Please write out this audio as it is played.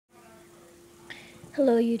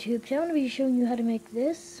Hello YouTube, so I'm going to be showing you how to make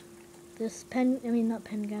this not pen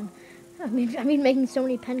gun, making so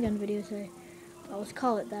many pen gun videos, I always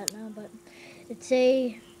call it that now, but it's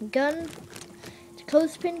a gun, it's a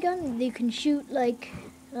clothespin gun. You can shoot like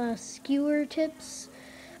skewer tips,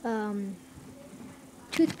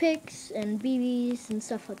 toothpicks, and BBs and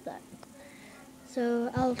stuff like that. So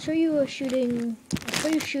I'll show you shooting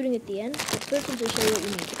at the end, but first I'm going to show you what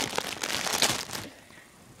you need.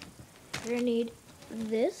 You're going to need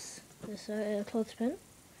this clothespin,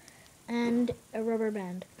 and a rubber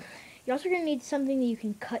band. You're also going to need something that you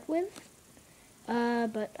can cut with,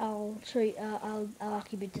 but I'll show you, I'll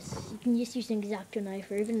keep it this. You can just use an X-Acto knife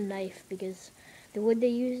or even a knife because the wood they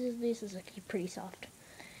use is like pretty soft.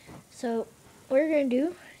 So what you're going to do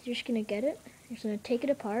is you're just going to get it, you're just going to take it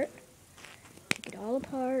apart, take it all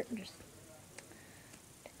apart, and just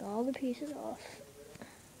take all the pieces off.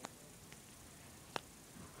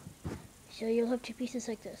 So you'll have two pieces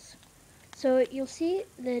like this. So you'll see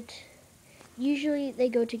that usually they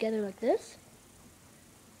go together like this.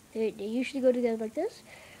 They usually go together like this.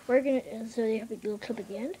 So they have a little clip at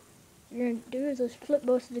the end. What you're gonna do is just flip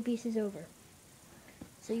both of the pieces over.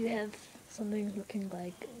 So you have something looking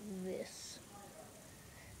like this.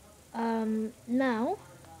 Now,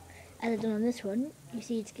 as I've done on this one, you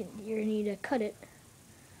see you're gonna need to cut it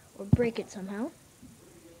or break it somehow.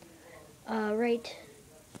 Right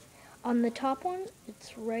on the top one,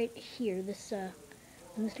 it's right here. This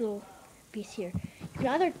little piece here.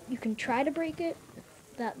 You can try to break it.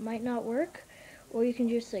 That might not work, or you can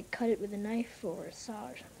just like cut it with a knife or a saw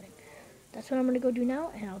or something. That's what I'm gonna go do now,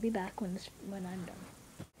 and I'll be back when I'm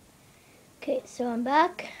done. Okay, so I'm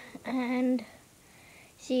back, and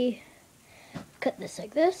see, cut this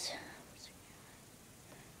like this.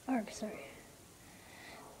 Or sorry,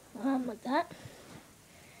 like that.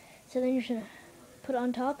 So then you're just gonna put it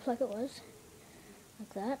on top like it was,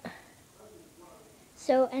 like that.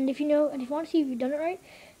 So, and if you want to see if you've done it right,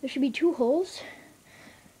 there should be two holes.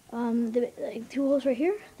 Two holes right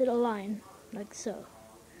here that align like so.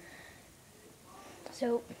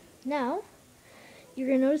 So now you're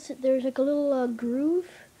gonna notice that there's like a little groove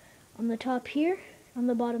on the top here, on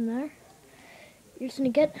the bottom there. You're just gonna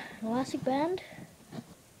get an elastic band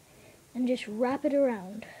and just wrap it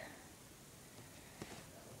around.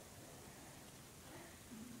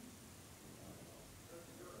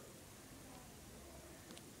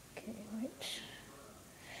 Okay, right.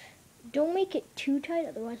 Don't make it too tight,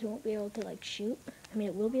 otherwise it won't be able to like shoot. I mean,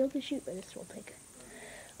 it will be able to shoot, but this will take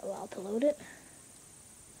a while to load it.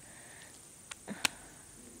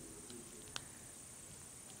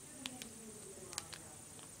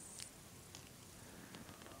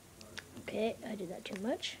 Okay, I did that too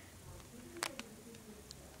much.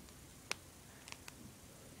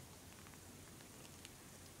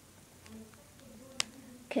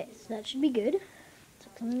 Okay, so that should be good. So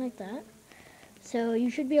something like that. So you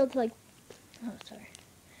should be able to like, you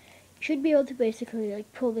should be able to basically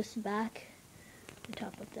like pull this back on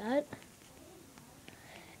top of that.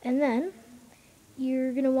 And then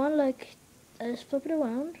you're gonna want to like just flip it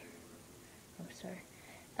around.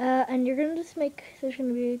 And you're gonna just there's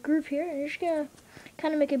gonna be a groove here, and you're just gonna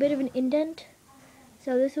kind of make a bit of an indent,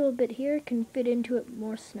 so this little bit here can fit into it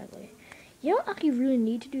more snugly. You don't actually really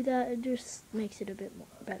need to do that, it just makes it a bit more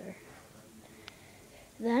better.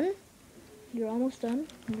 Then you're almost done.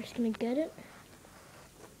 You're just gonna get it.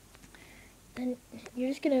 Then you're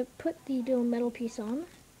just gonna put the little metal piece on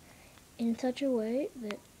in such a way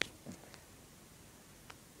that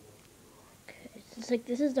it's like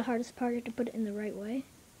this is the hardest part. You have to put it in the right way.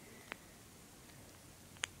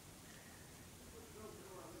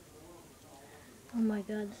 Oh my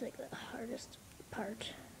god, it's like the hardest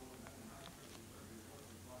part.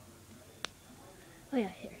 Oh yeah,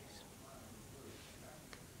 here it is.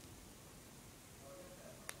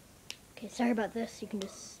 Okay, sorry about this. You can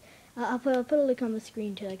just I'll put a link on the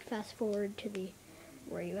screen to like fast forward to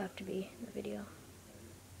where you have to be in the video.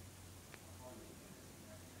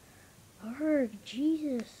 Arrgh,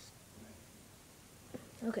 Jesus.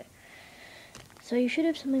 Okay, so you should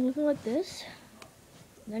have something looking like this.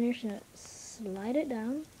 Then you're just gonna slide it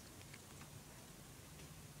down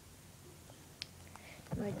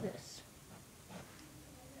like this.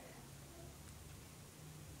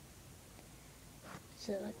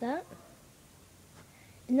 So like that.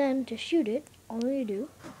 And then to shoot it, all you do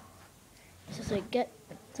is just like get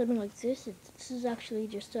something like this. This is actually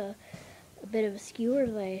just a bit of a skewer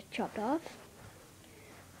that I chopped off.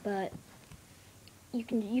 But you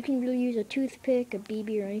can really use a toothpick, a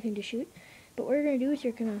BB, or anything to shoot. But what you're gonna do is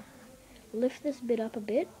you're gonna lift this bit up a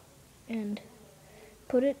bit and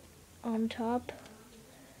put it on top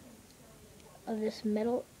of this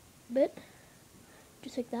metal bit,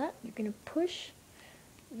 just like that. You're going to push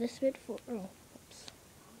this bit for, oh, oops.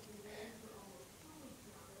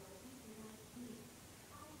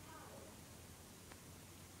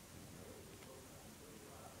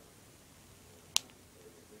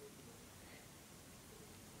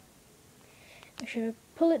 I'm going to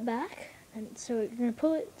pull it back, and so you're going to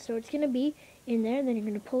pull it, so it's going to be in there, then you're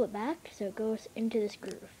going to pull it back so it goes into this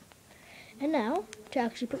groove. And now, to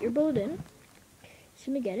actually put your bullet in, just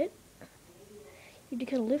going to get it. You need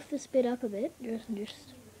to kind of lift this bit up a bit,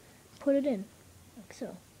 just put it in, like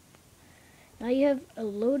so. Now you have a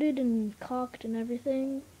loaded and cocked and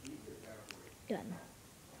everything done.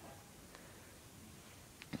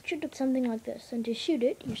 Shoot at something like this, and to shoot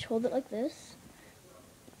it, you just hold it like this.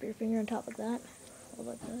 Put your finger on top like that, hold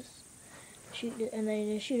like this. Shoot it, and then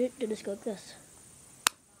you shoot it to just go like this.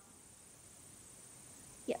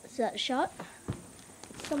 Yeah, so that shot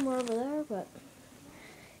somewhere over there, but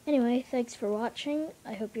anyway, thanks for watching.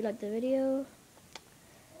 I hope you liked the video,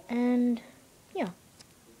 and yeah,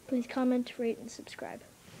 please comment, rate, and subscribe.